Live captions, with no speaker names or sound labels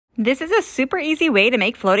This is a super easy way to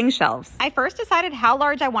make floating shelves. I first decided how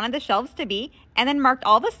large I wanted the shelves to be and then marked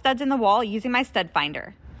all the studs in the wall using my stud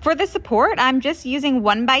finder. For the support, I'm just using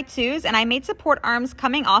 1x2s and I made support arms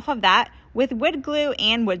coming off of that with wood glue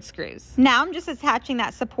and wood screws. Now I'm just attaching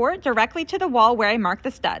that support directly to the wall where I marked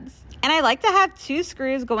the studs. And I like to have 2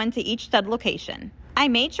 screws go into each stud location. I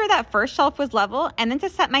made sure that first shelf was level, and then to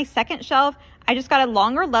set my second shelf, I just got a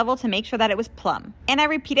longer level to make sure that it was plumb. And I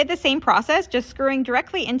repeated the same process, just screwing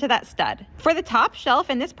directly into that stud. For the top shelf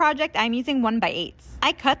in this project, I'm using 1x8s.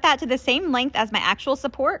 I cut that to the same length as my actual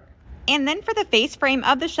support. And then for the face frame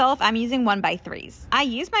of the shelf, I'm using 1x3s. I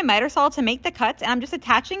use my miter saw to make the cuts, and I'm just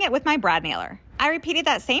attaching it with my brad nailer. I repeated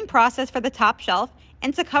that same process for the top shelf,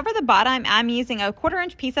 and to cover the bottom, I'm using a 1/4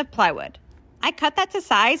 inch piece of plywood. I cut that to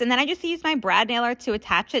size, and then I just used my brad nailer to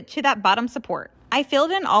attach it to that bottom support. I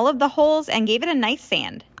filled in all of the holes and gave it a nice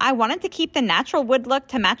sand. I wanted to keep the natural wood look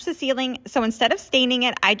to match the ceiling, so instead of staining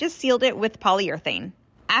it, I just sealed it with polyurethane.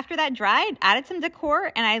 After that dried, added some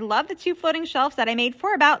decor, and I love the 2 floating shelves that I made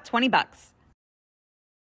for about 20 bucks.